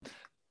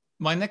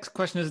my next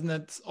question is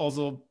that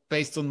also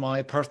based on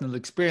my personal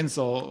experience.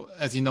 So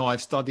as you know,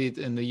 I've studied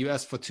in the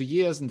US for 2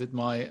 years and did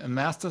my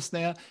master's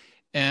there.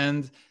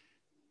 And,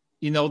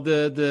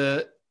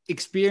 the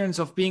experience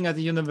of being at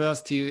the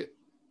university,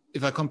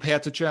 if I compare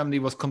to Germany,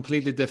 was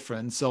completely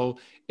different. So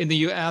in the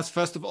US,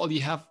 first of all,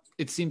 you have,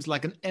 it seems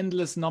like an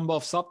endless number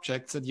of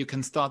subjects that you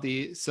can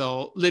study.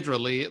 So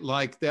literally,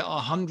 like there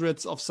are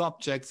hundreds of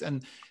subjects.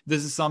 And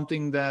this is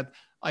something that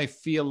I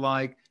feel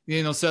like,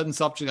 certain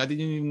subjects, I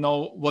didn't even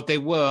know what they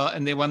were,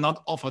 and they were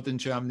not offered in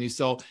Germany.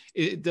 So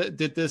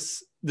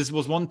this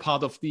was one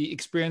part of the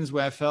experience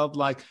where I felt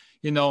like,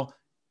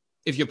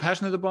 if you're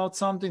passionate about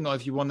something, or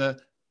if you want to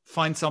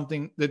find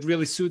something that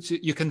really suits you,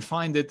 you can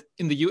find it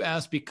in the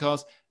US,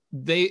 because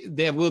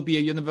there will be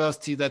a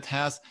university that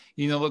has,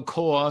 a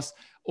course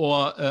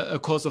or a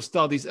course of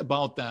studies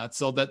about that.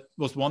 So that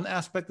was one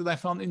aspect that I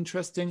found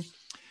interesting.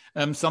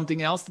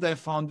 Something else that I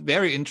found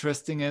very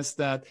interesting is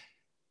that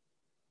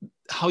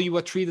how you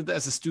were treated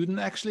as a student,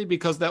 actually,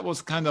 because that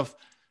was kind of,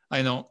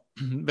 I know,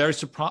 very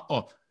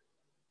surprising.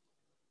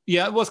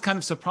 Yeah, it was kind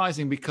of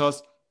surprising,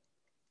 because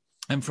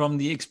and from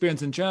the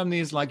experience in Germany,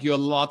 is like you're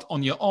a lot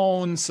on your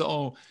own.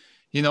 So,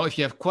 if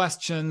you have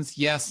questions,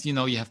 yes, you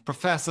have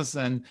professors,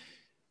 and,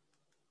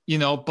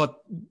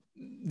 but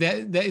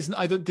there isn't,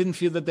 I didn't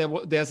feel that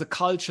there's a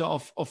culture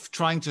of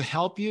trying to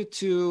help you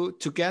to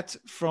get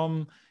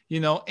from,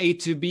 A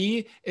to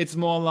B. It's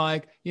more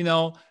like,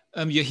 you're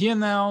here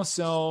now,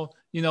 so,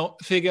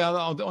 figure it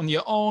out on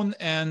your own.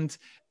 And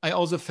I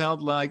also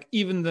felt like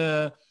even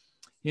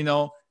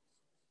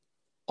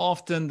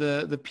often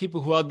the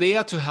people who are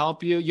there to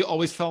help you, you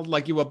always felt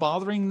like you were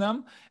bothering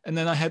them. And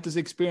then I had this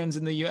experience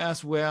in the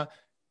US where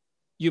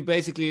you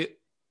basically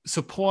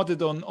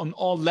supported on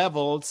all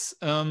levels.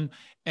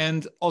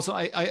 And also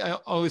I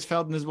always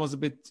felt, and this was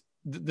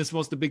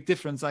the big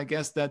difference, I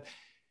guess, that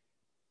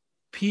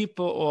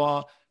people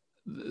or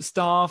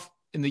staff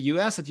in the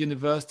US at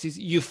universities,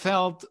 you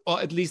felt,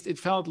 or at least it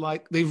felt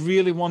like they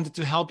really wanted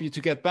to help you to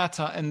get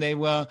better. And they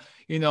were,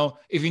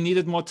 if you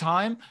needed more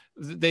time,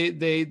 they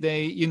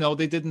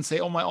didn't say,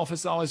 oh, my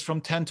office hours from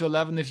 10 to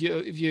 11. If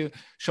you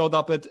showed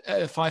up at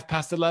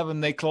 11:05,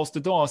 they closed the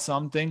door or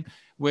something,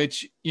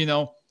 which,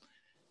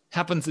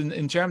 happens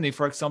in Germany,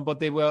 for example.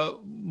 But they were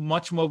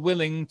much more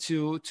willing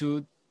to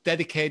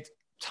dedicate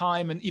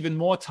time, and even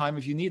more time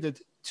if you needed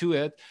to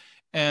it.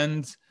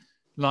 And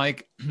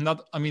like,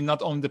 not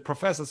only the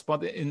professors,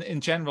 but in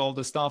general,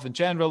 the staff in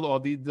general, or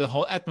the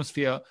whole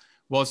atmosphere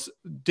was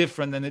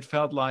different. And it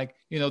felt like,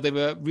 they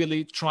were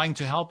really trying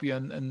to help you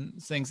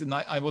and things. And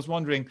I was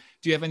wondering,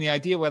 do you have any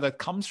idea where that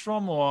comes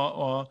from,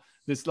 or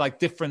this like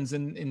difference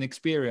in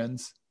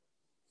experience?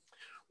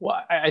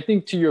 Well, I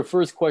think to your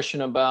first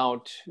question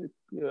about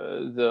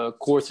the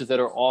courses that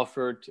are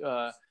offered,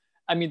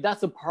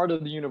 that's a part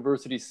of the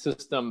university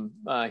system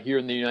here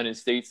in the United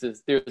States.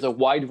 Is there's a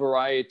wide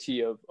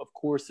variety of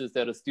courses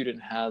that a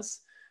student has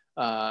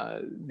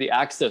the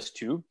access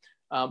to,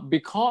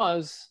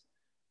 because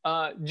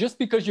just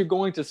because you're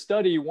going to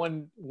study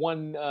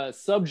one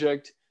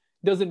subject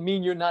doesn't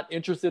mean you're not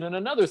interested in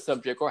another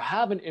subject or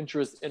have an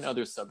interest in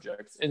other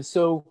subjects. And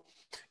so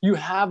you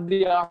have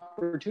the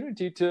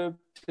opportunity to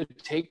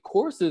take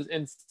courses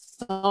in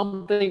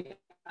something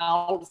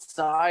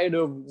outside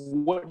of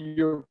what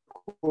your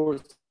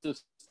course of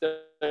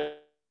study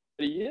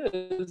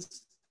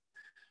is,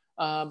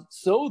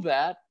 so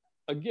that,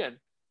 again,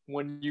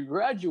 when you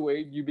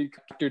graduate, you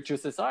become to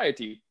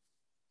society.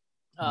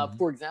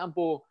 For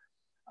example,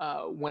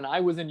 when I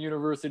was in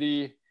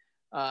university,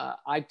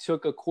 I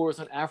took a course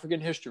on African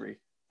history.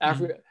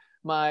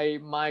 My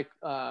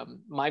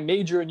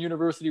major in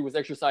university was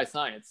exercise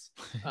science,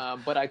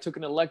 but I took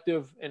an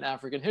elective in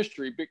African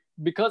history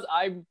because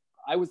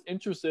I was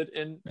interested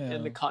in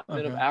the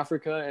continent of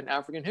Africa and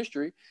African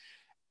history.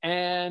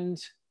 And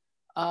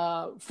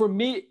for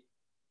me,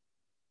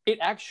 it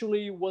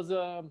actually was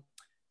a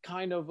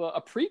kind of a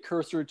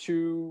precursor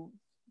to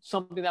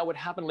something that would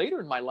happen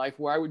later in my life,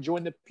 where I would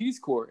join the Peace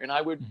Corps, and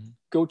I would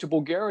go to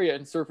Bulgaria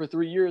and serve for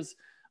 3 years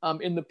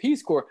in the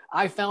Peace Corps.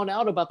 I found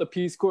out about the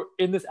Peace Corps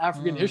in this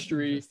African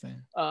history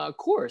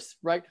course,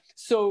 right?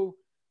 So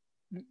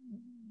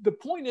the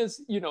point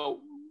is,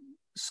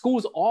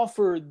 schools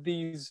offer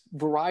these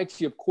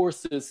variety of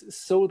courses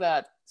so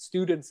that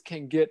students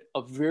can get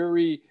a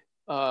very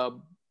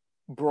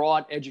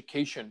broad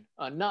education,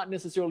 not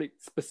necessarily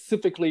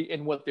specifically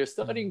in what they're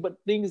studying, but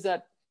things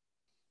that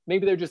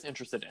maybe they're just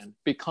interested in,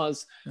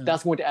 because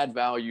that's going to add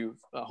value,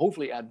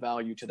 hopefully add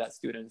value to that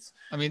student's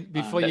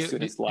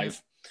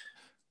life.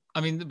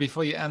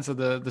 Before you answer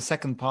the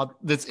second part,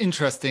 that's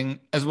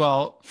interesting as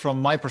well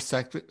from my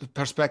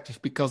perspective,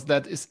 because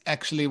that is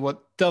actually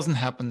what doesn't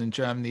happen in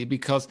Germany,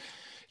 because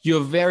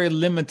you're very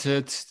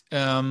limited.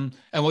 And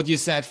what you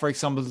said, for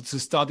example, to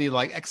study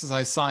like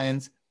exercise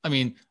science,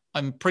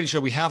 I'm pretty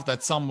sure we have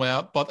that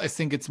somewhere, but I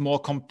think it's more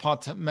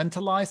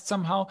compartmentalized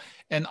somehow.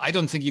 And I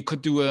don't think you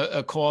could do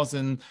a course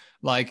in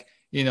like,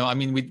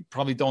 we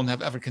probably don't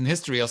have African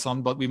history or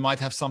something, but we might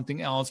have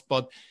something else.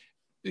 But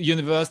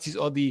universities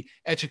or the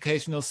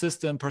educational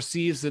system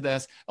perceives it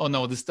as, oh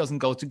no, this doesn't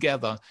go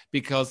together,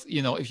 because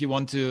if you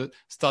want to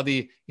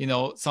study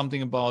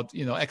something about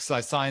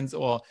exercise science,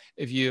 or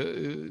if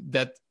you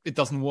that it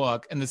doesn't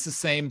work. And it's the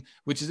same,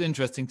 which is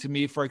interesting to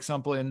me. For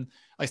example,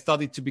 I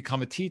studied to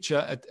become a teacher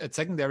at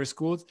secondary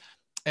schools,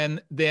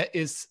 and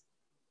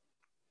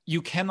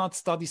you cannot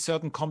study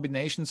certain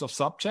combinations of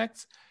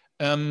subjects.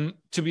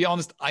 To be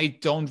honest, I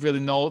don't really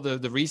know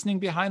the reasoning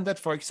behind that.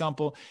 For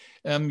example,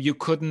 you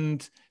can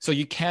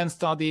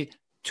study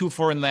 2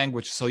 foreign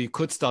languages. So you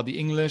could study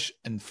English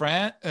and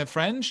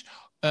French,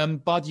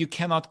 but you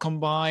cannot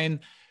combine.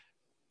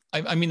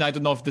 I mean, I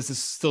don't know if this is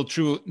still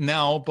true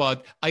now,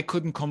 but I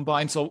couldn't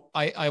combine. So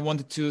I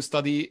wanted to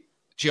study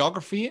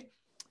geography.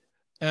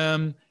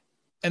 And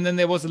then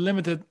there was a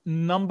limited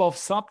number of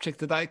subjects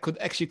that I could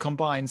actually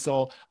combine.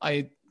 So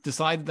I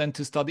decided then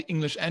to study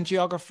English and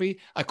geography.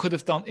 I could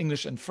have done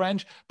English and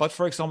French, but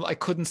for example, I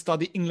couldn't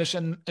study English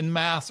and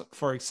math,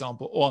 for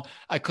example, or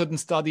I couldn't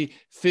study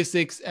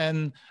physics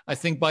and I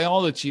think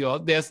biology, or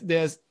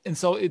and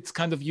so it's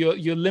kind of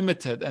you're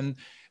limited. And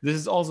this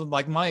is also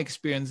like my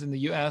experience in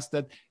the US,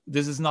 that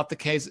this is not the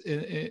case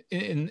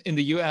in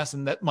the US,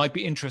 and that might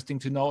be interesting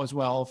to know as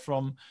well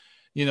from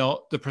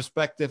the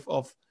perspective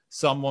of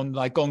someone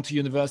like going to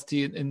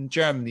university in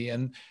Germany.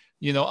 And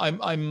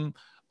I'm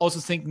also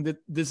thinking that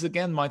this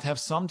again might have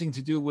something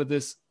to do with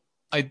this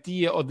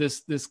idea, or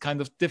this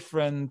kind of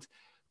different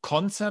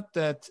concept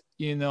that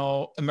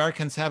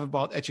Americans have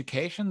about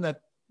education,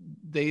 that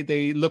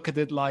they look at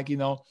it like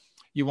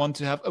you want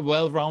to have a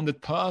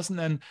well-rounded person,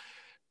 and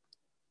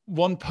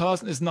one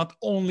person is not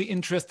only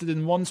interested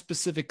in one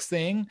specific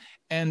thing,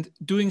 and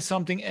doing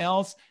something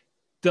else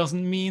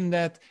doesn't mean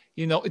that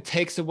it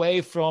takes away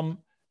from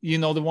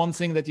the one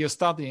thing that you're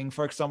studying.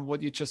 For example,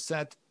 what you just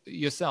said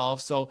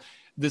yourself. So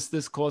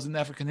this course in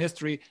African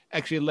history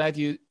actually led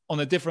you on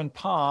a different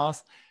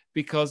path,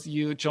 because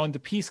you joined the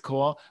Peace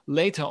Corps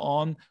later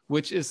on,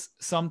 which is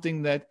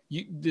something that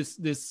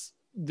this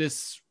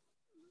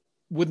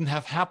wouldn't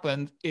have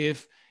happened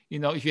if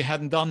you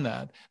hadn't done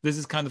that. This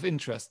is kind of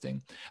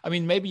interesting. I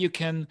mean, maybe you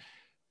can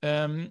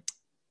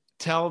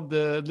tell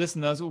the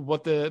listeners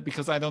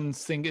because I don't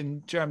think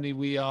in Germany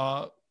we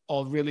are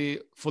all really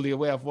fully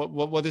aware of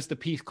what is the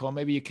Peace Corps.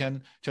 Maybe you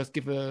can just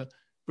give a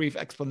brief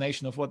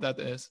explanation of what that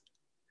is.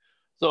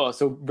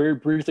 So very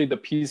briefly, the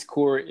Peace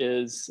Corps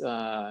is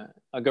a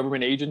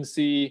government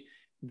agency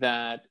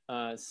that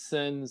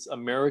sends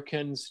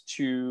Americans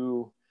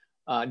to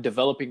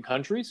developing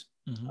countries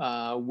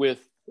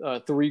with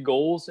 3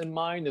 goals in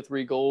mind. The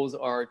 3 goals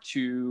are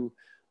to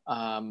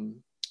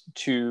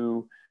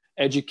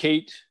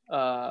educate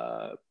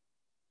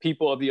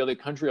people of the other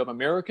country, of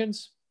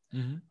Americans,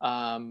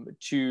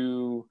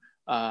 to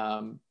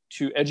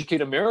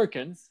educate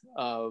Americans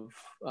of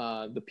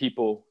the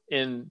people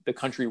in the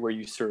country where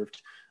you served.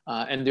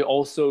 And they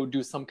also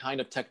do some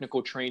kind of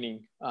technical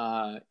training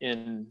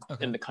in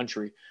the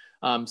country.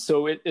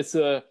 So it's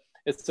an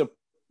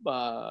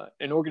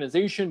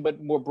organization,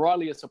 but more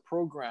broadly, it's a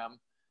program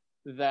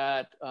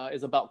that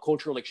is about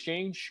cultural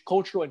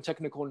and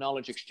technical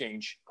knowledge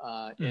exchange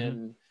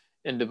in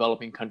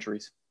developing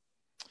countries.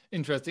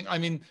 Interesting. I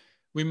mean,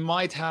 we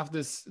might have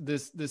this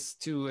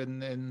too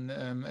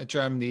in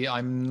Germany.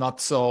 I'm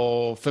not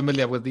so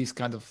familiar with these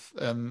kind of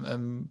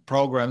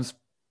programs.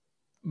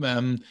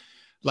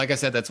 Like I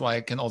said, that's why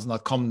I can also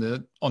not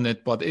comment on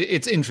it. But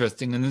it's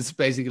interesting, and it's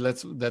basically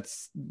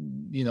that's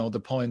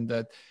the point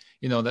that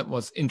that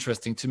was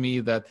interesting to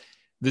me, that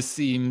this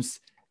seems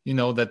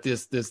that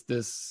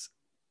this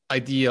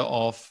idea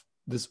of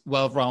this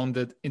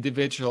well-rounded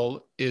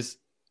individual is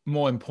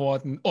more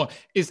important, or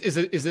is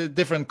a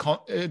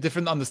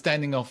different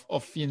understanding of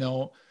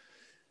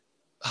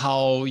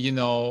how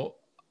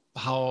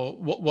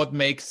what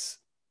makes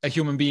a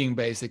human being,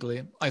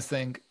 basically, I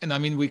think. And I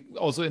mean, we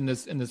also in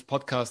this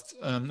podcast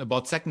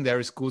about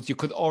secondary schools, you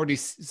could already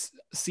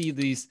see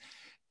these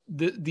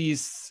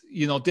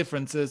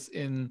differences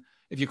in,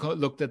 if you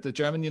looked at the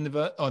German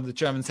the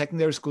German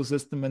secondary school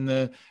system and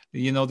the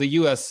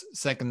US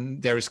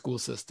secondary school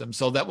system.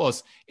 So that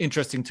was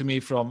interesting to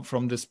me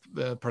from this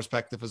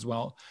perspective as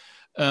well.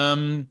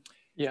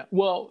 Yeah,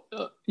 well,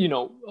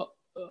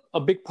 a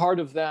big part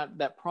of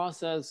that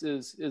process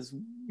is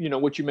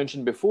what you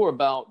mentioned before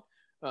about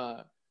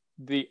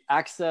the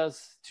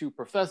access to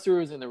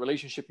professors and the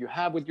relationship you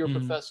have with your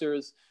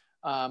professors,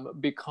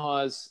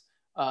 because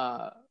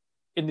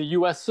in the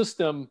US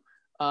system,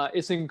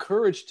 it's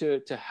encouraged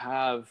to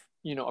have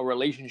a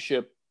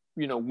relationship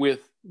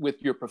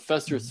with your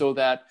professor, so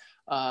that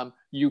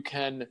you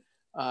can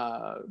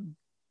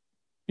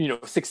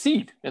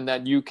succeed, and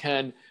that you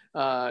can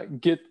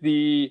get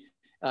the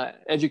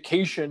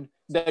education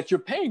that you're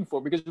paying for,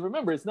 because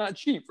remember, it's not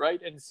cheap,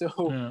 right? And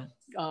so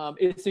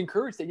it's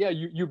encouraged that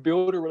you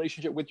build a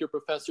relationship with your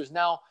professors.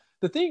 Now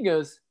the thing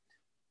is,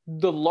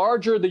 the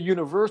larger the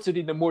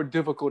university, the more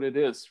difficult it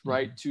is,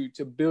 right,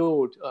 to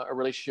build a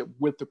relationship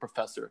with the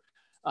professor.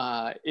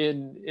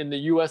 In the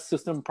US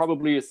system,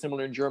 probably is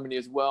similar in Germany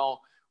as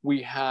well,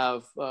 we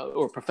have,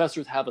 or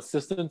professors have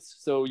assistants.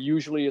 So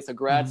usually it's a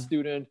grad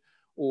student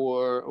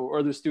or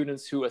other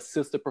students who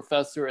assist the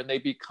professor, and they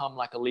become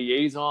like a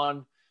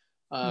liaison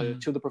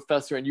to the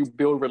professor, and you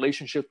build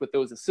relationships with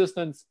those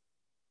assistants.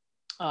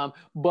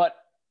 But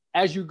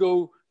as you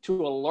go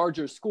to a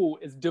larger school,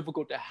 it's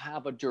difficult to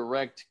have a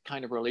direct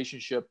kind of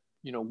relationship,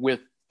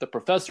 with the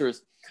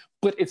professors,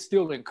 but it's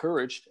still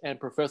encouraged, and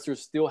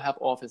professors still have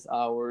office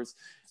hours.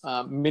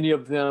 Many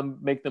of them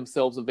make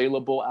themselves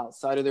available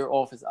outside of their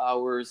office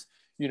hours,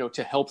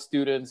 to help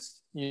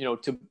students,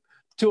 to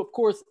of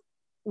course,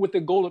 with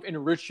the goal of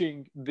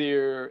enriching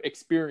their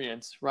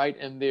experience, right,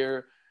 and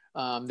their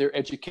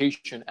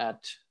education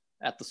at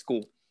the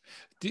school.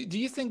 Do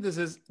you think this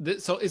is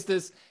so? Is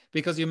this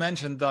because you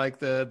mentioned like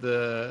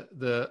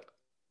the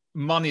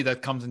money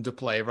that comes into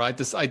play, right?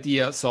 This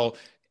idea, so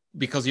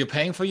because you're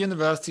paying for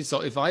university,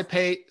 so if I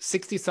pay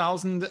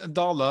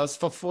 $60,000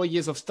 for 4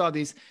 years of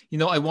studies,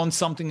 I want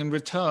something in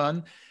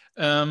return.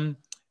 And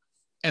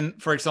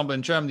for example,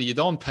 in Germany, you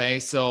don't pay,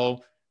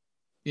 so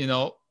in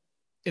a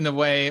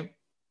way,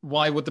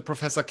 why would the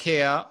professor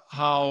care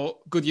how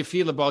good you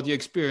feel about your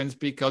experience,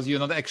 because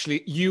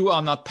you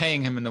are not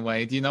paying him in a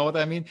way? Do you know what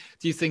I mean?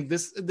 Do you think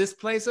this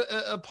plays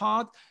a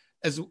part?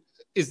 Is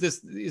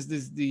this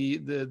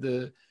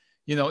the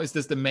is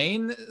this the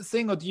main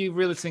thing, or do you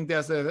really think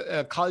there's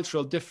a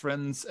cultural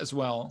difference as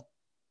well?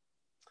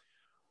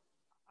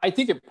 I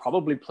think it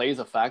probably plays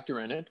a factor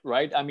in it,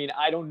 right? I mean,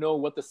 I don't know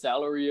what the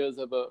salary is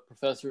of a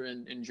professor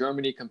in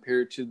Germany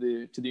compared to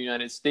the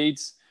United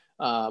States,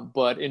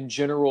 but in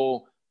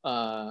general,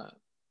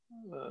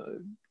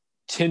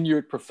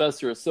 tenured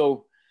professors.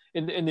 So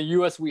in the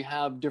U.S. we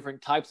have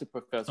different types of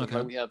professors. Okay.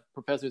 Right? We have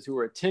professors who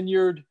are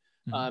tenured,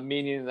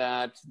 meaning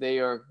that they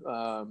are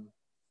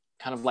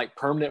kind of like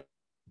permanent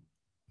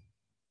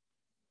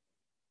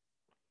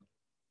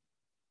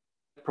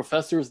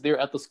professors there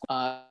at the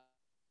school.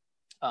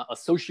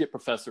 Associate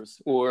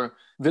professors or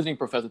visiting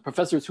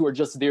professors who are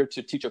just there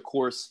to teach a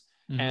course,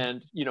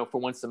 and for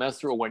one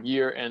semester or 1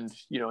 year, and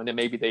and then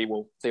maybe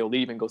they'll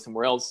leave and go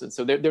somewhere else, and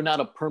so they're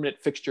not a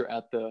permanent fixture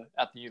at the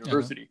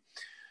university.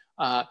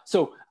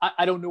 So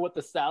I don't know what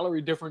the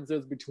salary difference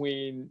is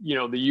between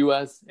the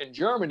U.S. and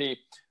Germany,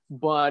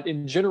 but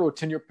in general,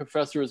 tenured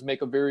professors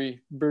make a very,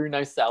 very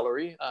nice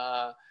salary,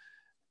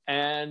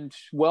 and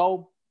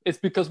well, it's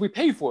because we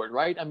pay for it,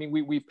 right? I mean,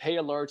 we pay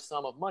a large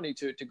sum of money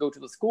to go to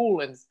the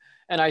school.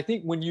 And I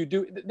think when you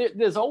do,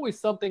 there's always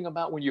something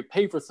about when you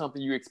pay for something,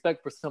 you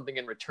expect for something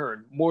in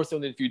return, more so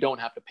than if you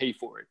don't have to pay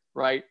for it,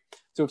 right?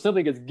 So if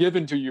something is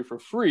given to you for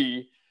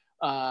free,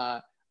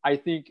 I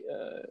think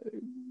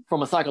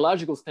from a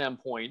psychological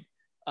standpoint,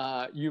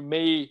 you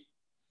may,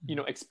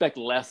 expect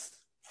less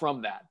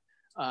from that.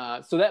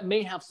 So that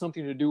may have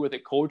something to do with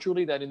it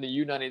culturally, that in the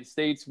United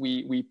States,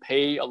 we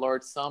pay a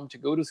large sum to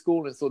go to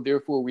school. And so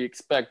therefore we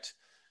expect,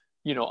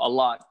 a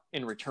lot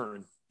in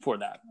return for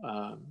that,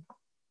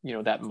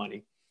 that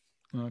money.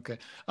 Okay.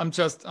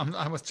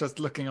 I was just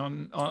looking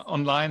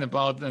online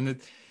about, and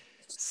it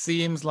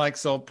seems like,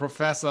 so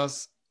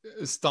professors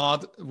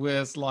start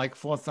with like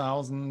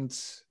 4,000,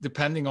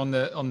 depending on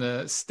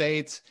the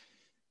state,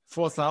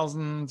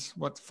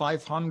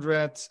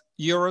 4,500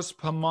 euros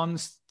per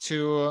month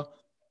to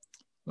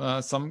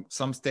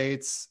some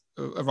states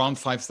around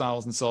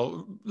 5,000.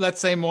 So let's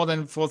say more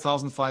than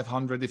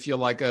 4,500 if you're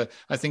like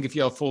if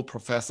you're a full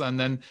professor. And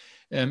then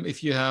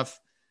if you have,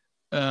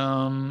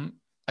 I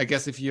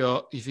guess if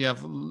you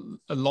have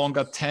a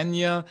longer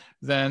tenure,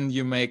 then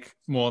you make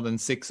more than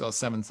 6,000 or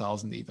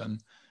 7,000 even,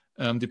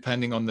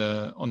 depending on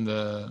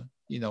the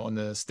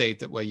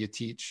state where you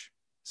teach.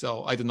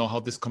 So I don't know how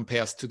this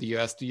compares to the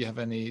US. Do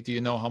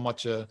you know how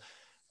much a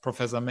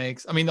professor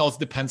makes? I mean, it also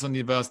depends on the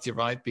university,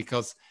 right?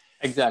 Because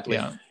exactly.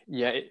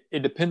 Yeah.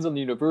 It depends on the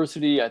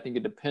university. I think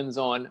it depends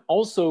on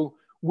also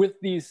with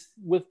the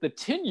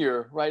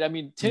tenure, right? I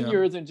mean,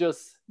 tenure isn't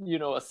just,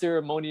 a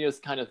ceremonious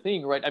kind of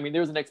thing, right? I mean,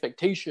 there's an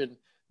expectation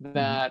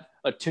that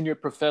a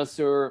tenured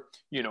professor,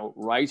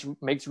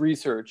 makes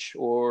research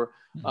or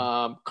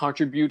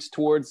contributes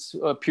towards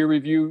peer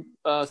review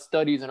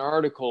studies and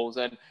articles.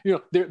 And,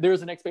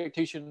 there's an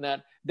expectation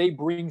that they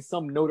bring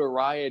some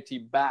notoriety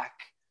back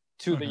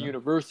to the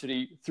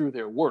university through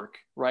their work,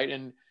 right?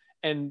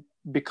 And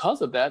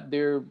because of that,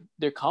 they're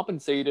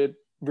compensated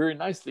very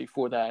nicely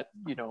for that,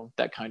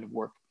 that kind of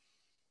work.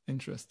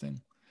 Interesting.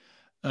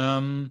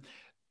 I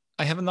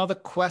have another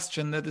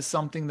question that is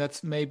something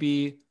that's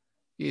maybe,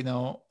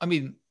 I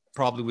mean,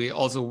 probably we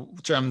also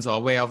Germans are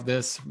aware of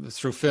this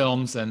through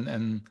films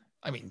and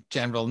I mean,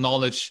 general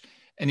knowledge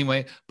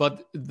anyway,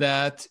 but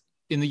that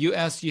in the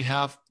US you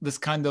have a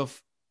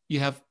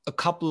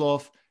couple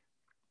of,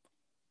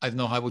 I don't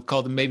know how I would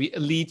call them, maybe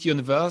elite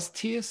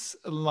universities,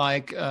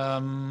 like,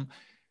 like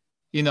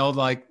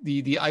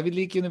the Ivy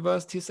League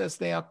universities, as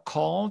they are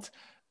called.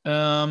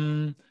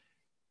 So,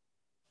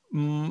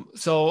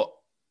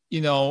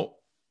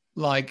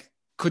 like,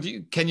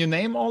 can you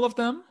name all of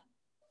them?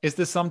 Is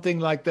this something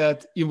like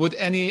that would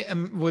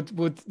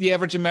the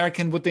average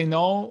American, would they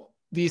know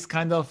these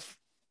kind of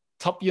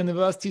top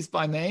universities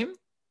by name?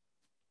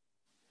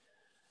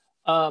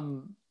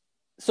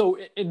 So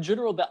in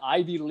general, the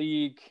Ivy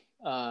League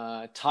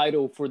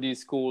title for these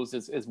schools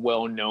is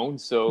well known.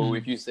 So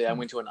if you say I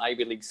went to an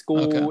Ivy League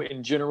school, Okay.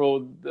 in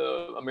general,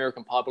 the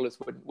American populace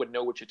would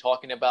know what you're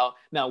talking about.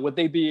 Now, would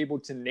they be able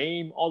to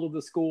name all of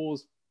the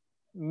schools?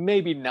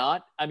 Maybe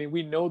not. I mean,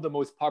 we know the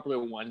most popular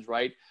ones,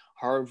 right?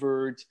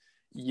 Harvard,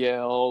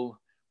 Yale,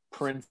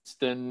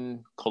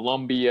 Princeton,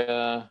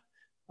 Columbia,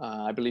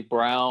 I believe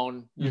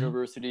Brown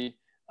University.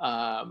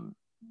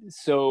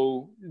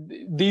 So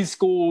these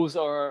schools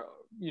are,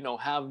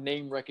 have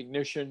name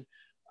recognition.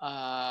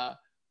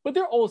 But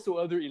there are also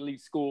other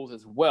elite schools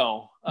as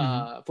well.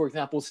 For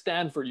example,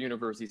 Stanford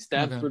University.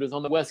 Stanford is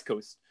on the West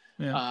Coast.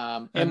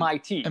 Yeah.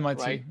 MIT,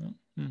 MIT, right?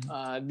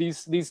 yeah.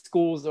 These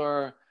schools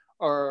are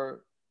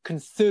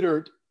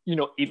considered,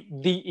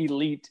 the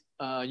elite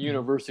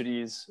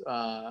universities,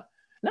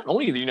 not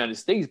only in the United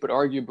States, but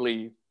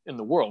arguably in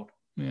the world.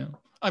 Yeah.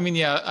 I mean,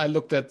 yeah, I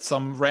looked at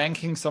some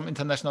rankings, some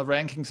international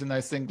rankings, and I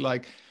think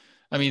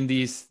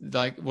these,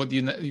 like what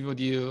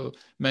you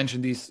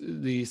mentioned,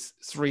 these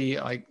three,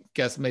 I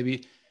guess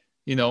maybe,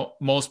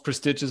 most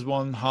prestigious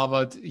one,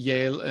 Harvard,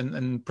 Yale,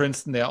 and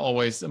Princeton, they're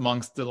always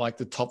amongst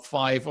the top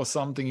 5 or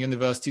something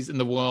universities in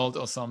the world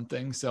or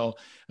something. So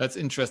that's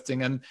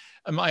interesting. And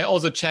I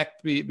also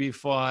checked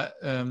before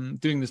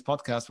doing this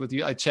podcast with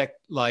you, I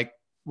checked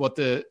what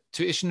the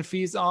tuition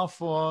fees are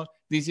for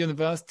these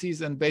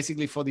universities, and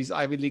basically for these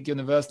Ivy League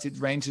universities,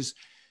 it ranges,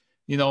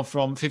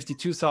 from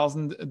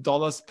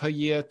 $52,000 per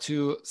year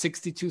to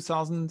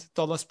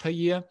 $62,000 per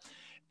year.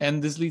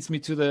 And this leads me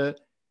to the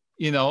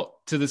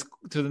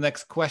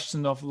next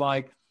question of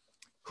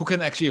who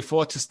can actually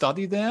afford to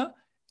study there,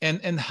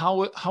 and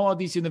how are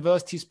these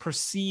universities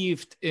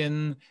perceived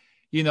in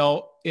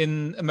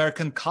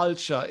American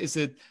culture?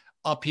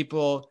 Are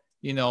people,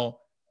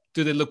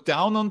 do they look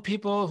down on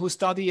people who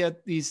study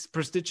at these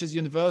prestigious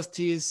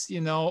universities,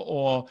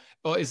 or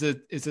is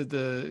it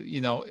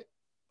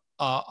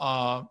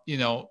how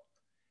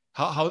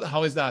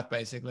is that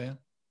basically?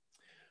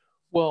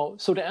 Well,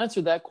 so to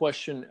answer that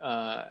question,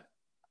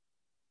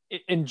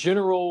 in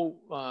general,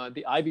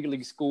 the Ivy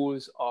League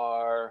schools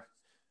are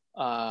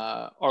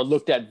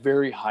looked at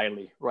very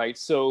highly, right?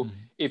 So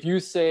if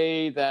you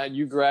say that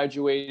you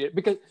graduated,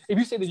 because if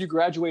you say that you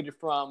graduated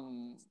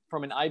from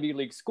an Ivy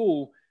League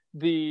school,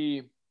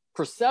 the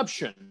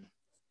perception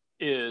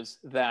is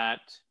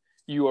that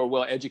you are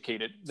well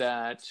educated,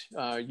 that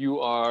you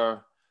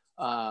are,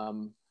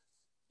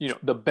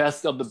 the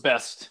best of the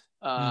best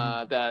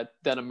that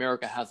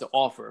America has to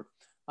offer,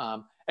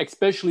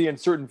 especially in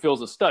certain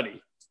fields of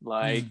study,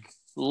 like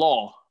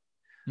law,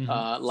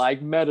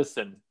 like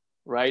medicine,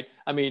 right?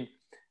 I mean,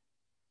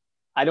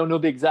 I don't know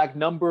the exact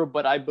number,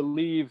 but I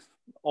believe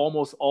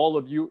almost all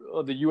of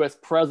the U.S.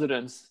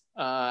 presidents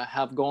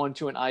have gone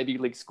to an Ivy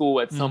League school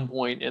at some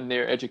point in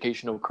their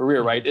educational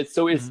career, right? It's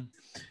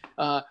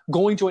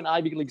going to an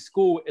Ivy League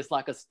school is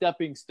like a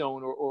stepping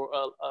stone or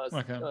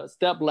a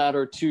step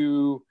ladder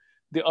to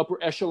the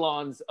upper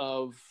echelons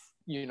of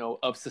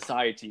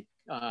society.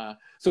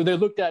 So they're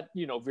looked at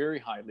very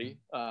highly.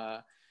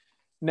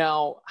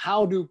 Now,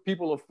 how do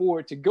people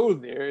afford to go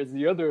there is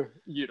the other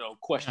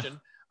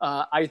question.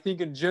 I think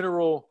in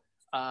general,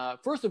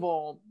 first of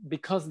all,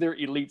 because they're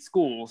elite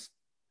schools,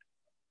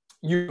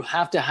 you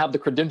have to have the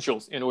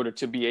credentials in order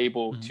to be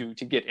able to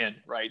get in,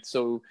 right?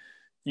 So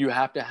you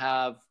have to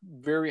have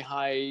very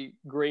high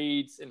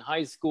grades in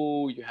high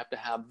school. You have to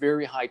have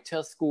very high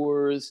test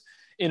scores,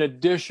 in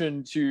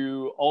addition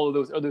to all of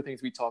those other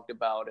things we talked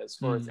about as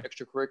far as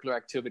extracurricular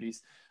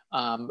activities,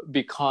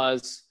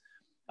 because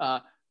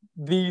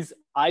these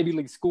Ivy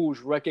League schools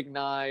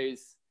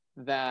recognize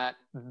that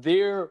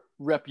their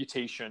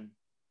reputation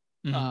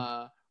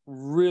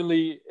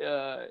really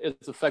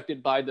is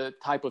affected by the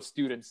type of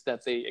students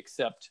that they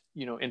accept,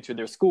 into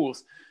their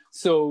schools.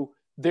 So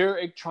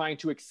they're trying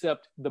to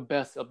accept the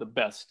best of the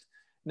best.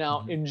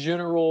 Now, in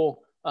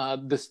general,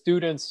 the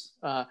students,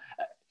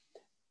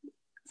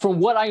 from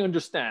what I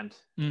understand,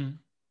 from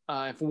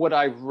what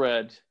I've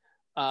read,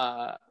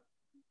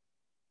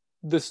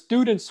 the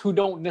students who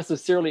don't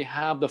necessarily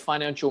have the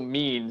financial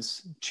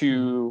means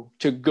to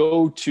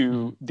go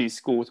to these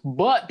schools,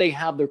 but they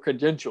have their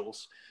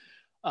credentials,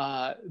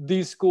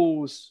 these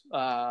schools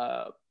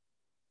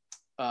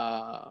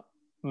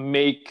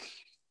make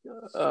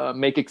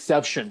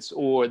exceptions,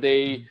 or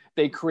they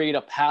create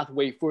a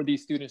pathway for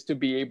these students to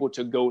be able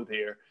to go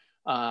there.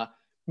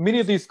 Many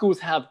of these schools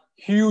have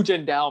huge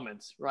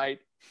endowments, right?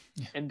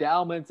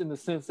 Endowments in the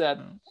sense that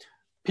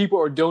people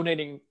are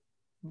donating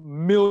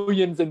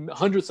millions and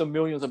hundreds of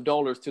millions of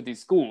dollars to these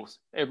schools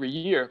every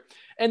year.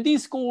 And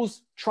these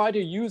schools try to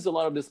use a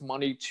lot of this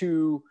money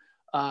to,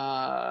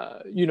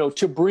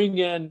 to bring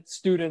in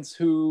students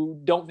who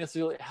don't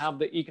necessarily have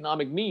the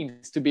economic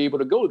means to be able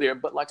to go there.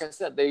 But like I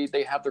said,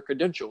 they have their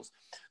credentials.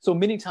 So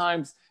many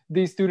times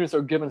these students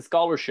are given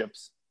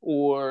scholarships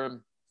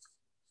or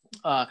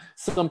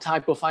some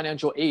type of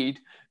financial aid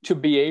to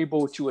be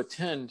able to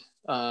attend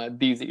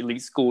these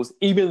elite schools,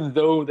 even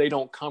though they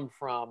don't come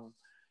from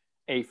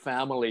a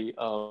family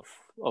of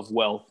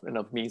wealth and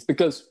of means.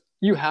 Because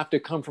you have to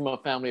come from a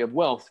family of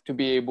wealth to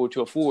be able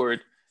to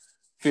afford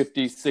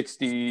 50,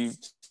 60,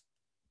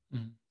 mm-hmm.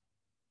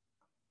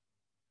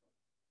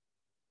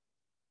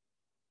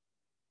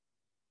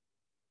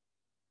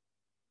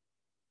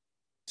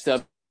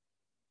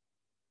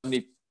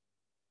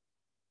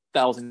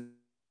 70,000.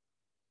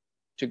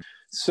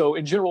 So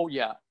in general,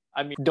 yeah,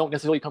 I mean, don't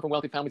necessarily come from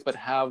wealthy families, but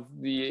have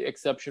the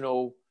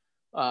exceptional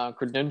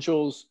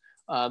credentials.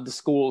 The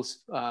schools,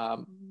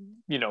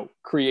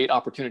 create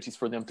opportunities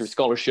for them through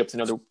scholarships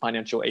and other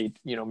financial aid,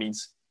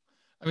 means.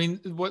 I mean,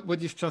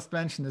 what you've just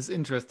mentioned is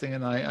interesting,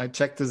 and I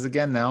checked this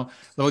again now.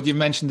 What you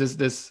mentioned is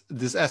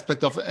this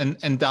aspect of an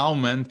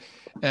endowment.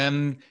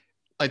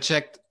 I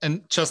checked,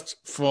 and just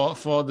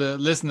for the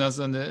listeners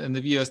and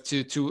the viewers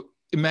to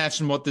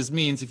imagine what this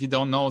means if you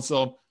don't know.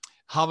 So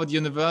Harvard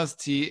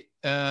University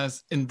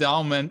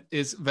endowment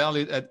is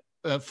valued at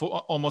for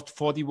almost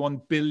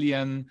 41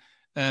 billion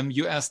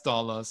US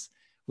dollars,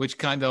 which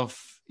kind of,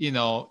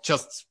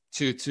 just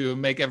to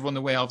make everyone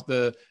aware of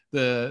the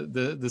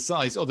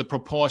size or the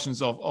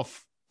proportions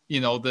of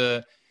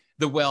the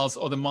wealth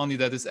or the money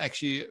that is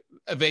actually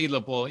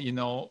available,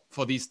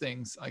 for these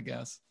things, I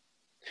guess.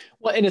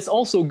 Well, and it's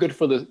also good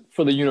for the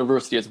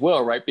university as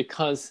well, right?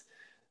 Because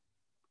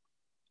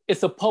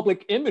it's a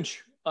public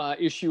image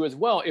issue as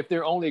well if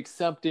they're only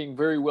accepting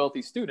very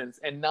wealthy students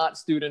and not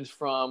students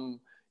from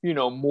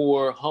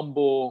more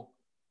humble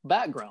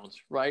backgrounds,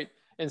 right?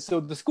 And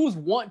so the schools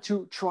want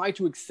to try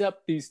to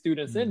accept these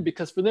students in,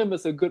 because for them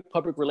it's a good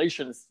public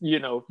relations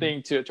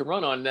thing to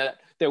run on, that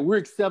we're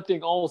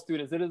accepting all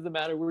students. It doesn't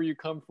matter where you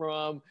come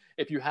from.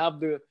 If you have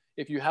the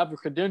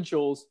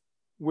credentials,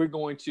 we're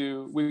going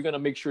to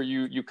make sure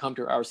you come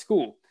to our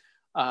school.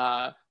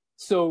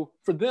 So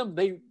for them,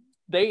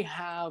 they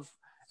have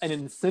an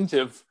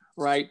incentive,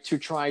 right, to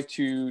try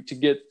to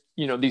get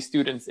these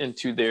students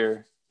into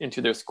their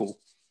school.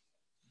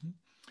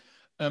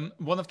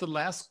 One of the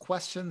last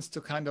questions to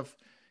kind of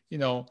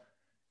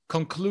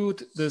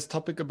conclude this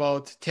topic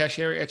about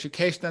tertiary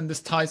education, and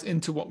this ties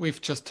into what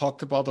we've just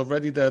talked about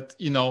already, that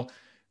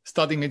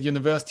studying at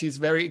university is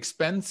very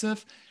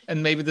expensive,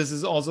 and maybe this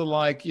is also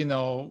like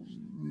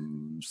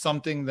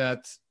something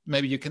that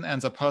maybe you can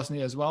answer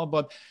personally as well,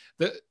 but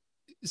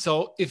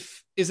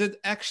is it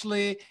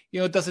actually,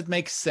 does it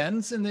make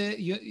sense in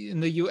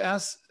the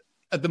US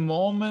at the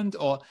moment,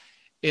 or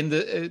in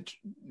the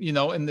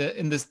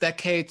in this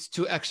decade,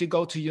 to actually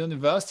go to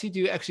university?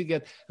 Do you actually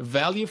get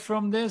value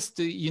from this?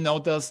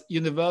 Does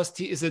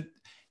university, is it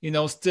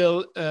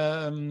still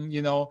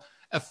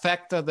a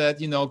factor that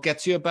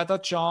gets you a better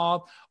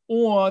job,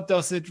 or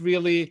does it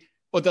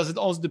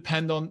also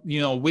depend on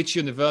which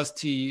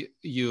university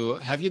you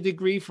have your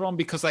degree from?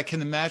 Because I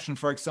can imagine,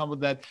 for example,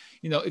 that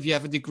if you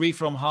have a degree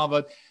from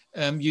Harvard,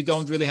 you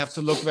don't really have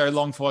to look very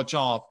long for a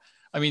job.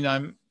 I mean,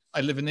 I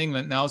live in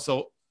England now,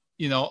 so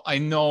I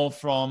know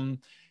from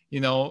I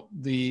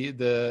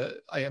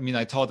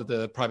taught at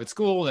the private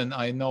school, and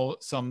I know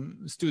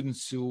some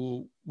students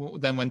who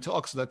then went to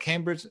Oxford or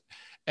Cambridge,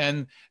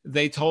 and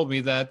they told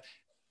me that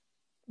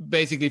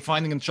basically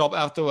finding a job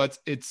afterwards,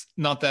 it's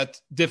not that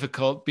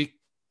difficult,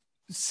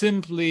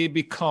 simply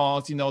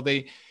because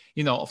they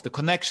of the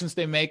connections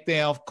they make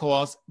there, of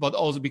course, but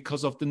also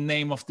because of the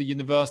name of the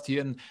university.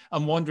 And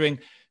I'm wondering,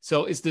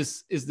 so is there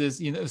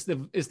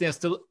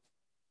still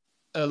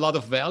a lot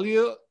of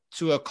value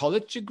to a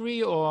college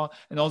degree,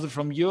 and also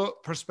from your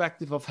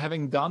perspective of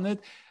having done it,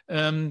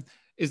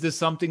 is this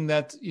something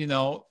that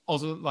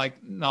also,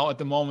 like now at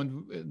the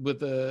moment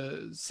with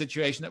the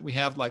situation that we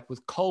have, like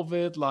with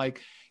COVID, like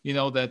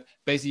that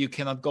basically you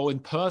cannot go in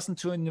person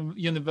to a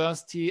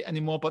university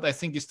anymore, but I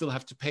think you still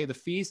have to pay the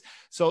fees.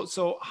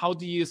 So how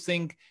do you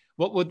think,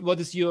 what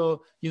is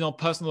your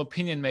personal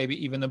opinion maybe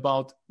even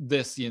about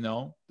this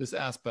this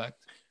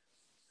aspect?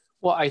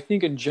 Well, I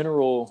think in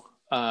general,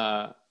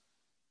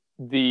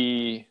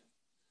 the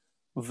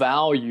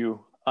value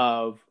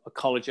of a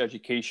college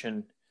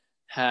education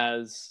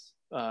has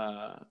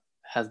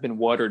been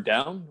watered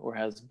down, or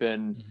has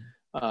been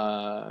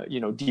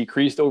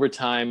decreased over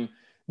time,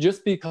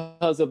 just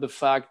because of the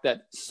fact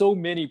that so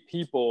many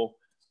people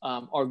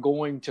are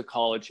going to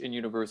college and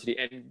university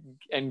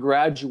and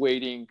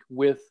graduating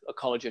with a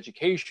college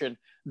education,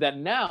 that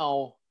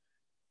now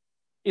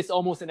it's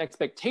almost an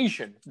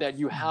expectation that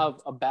you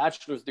have a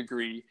bachelor's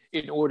degree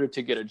in order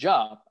to get a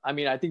job. I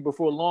mean, I think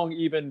before long,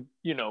 even,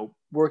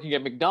 working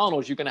at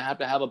McDonald's, you're going to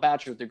have a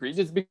bachelor's degree,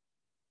 just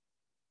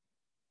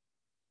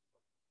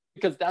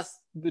because that's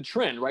the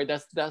trend, right?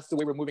 That's the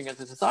way we're moving as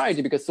a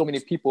society, because so many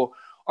people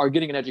are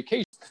getting an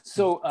education.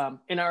 So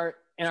in our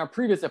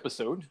previous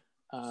episode,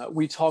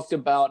 we talked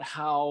about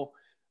how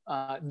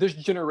this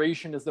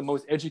generation is the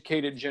most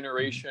educated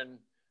generation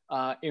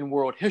in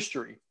world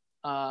history.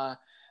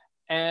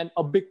 And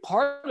a big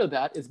part of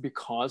that is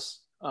because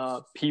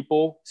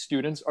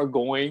students are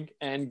going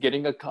and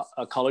getting a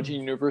college and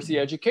university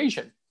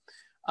education.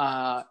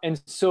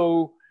 And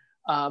so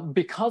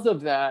because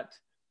of that,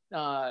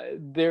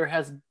 there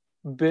has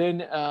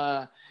been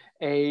a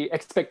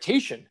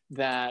expectation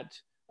that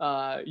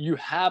you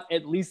have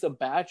at least a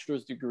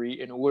bachelor's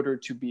degree in order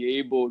to be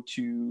able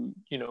to,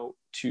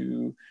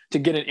 to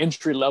get an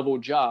entry level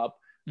job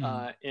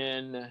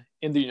in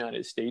the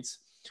United States.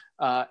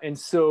 And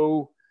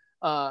so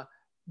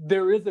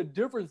there is a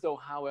difference, though,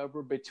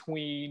 however,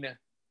 between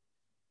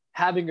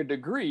having a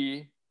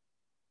degree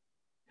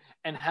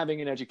and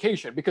having an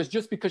education, because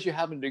just because you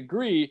have a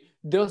degree,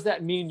 does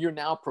that mean you're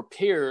now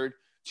prepared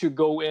to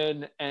go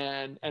in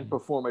and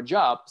perform a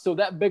job? So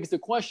that begs the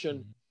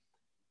question,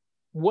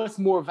 what's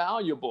more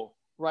valuable,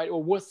 right?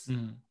 Or what's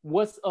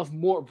of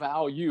more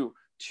value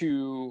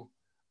to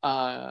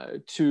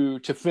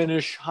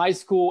finish high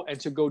school and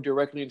to go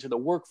directly into the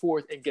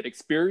workforce and get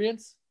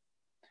experience,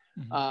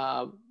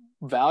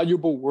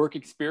 valuable work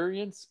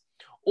experience?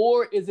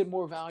 Or is it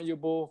more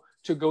valuable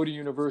to go to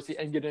university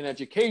and get an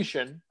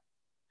education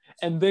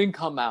and then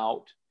come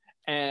out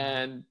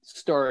and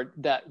start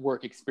that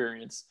work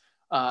experience?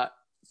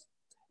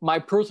 My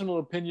personal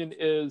opinion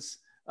is,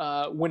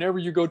 whenever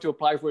you go to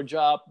apply for a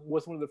job,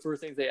 what's one of the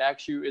first things they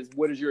ask you is,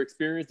 what is your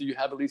experience? Do you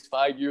have at least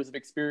 5 years of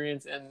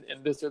experience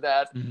in this or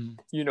that,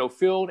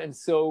 field? And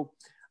so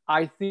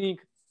I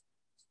think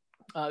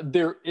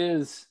there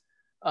is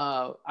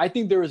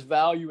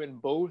value in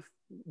both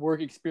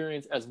work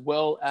experience as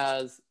well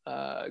as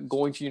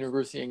going to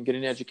university and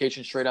getting an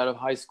education straight out of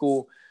high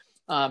school.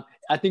 I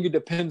think it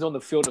depends on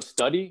the field of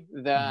study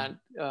that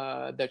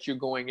you're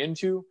going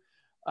into.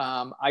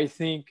 I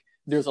think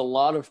there's a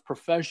lot of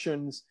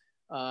professions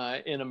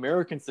in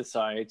American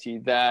society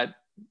that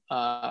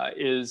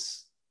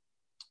is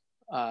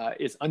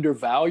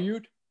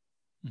undervalued.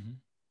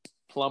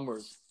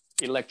 Plumbers,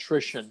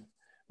 electrician,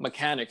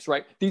 mechanics,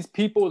 right? These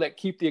people that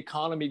keep the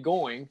economy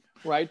going,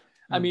 right?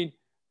 I mean,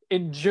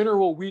 in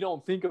general, we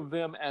don't think of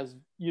them as,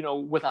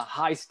 with a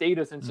high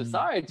status in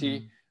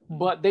society,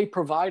 but they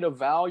provide a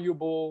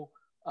valuable,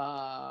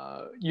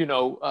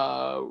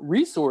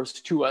 resource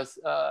to us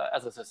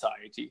as a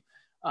society.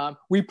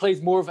 We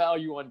place more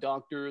value on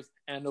doctors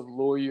and of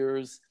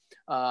lawyers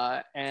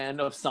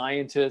and of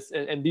scientists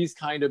and these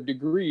kind of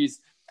degrees.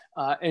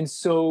 And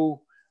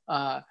so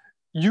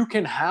you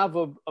can have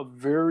a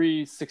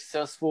very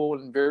successful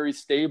and very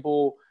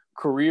stable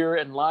career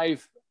and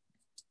life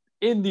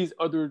in these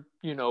other,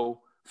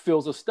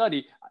 fields of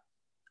study.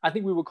 I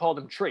think we would call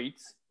them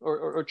trades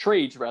or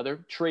trades rather,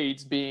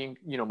 trades being,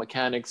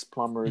 mechanics,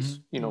 plumbers,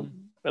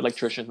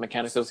 electricians,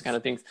 mechanics, those kind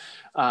of things.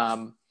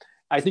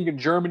 I think in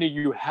Germany,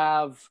 you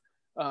have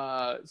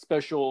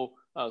special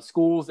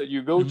schools that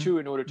you go to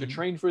in order to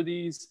train for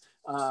these.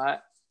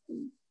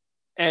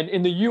 And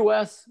in the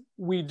US,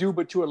 we do,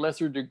 but to a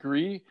lesser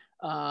degree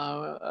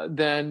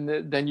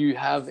than you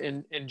have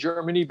in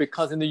Germany,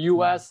 because in the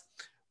US,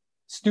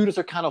 students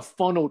are kind of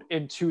funneled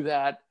into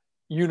that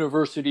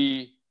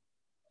university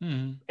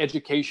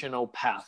educational path.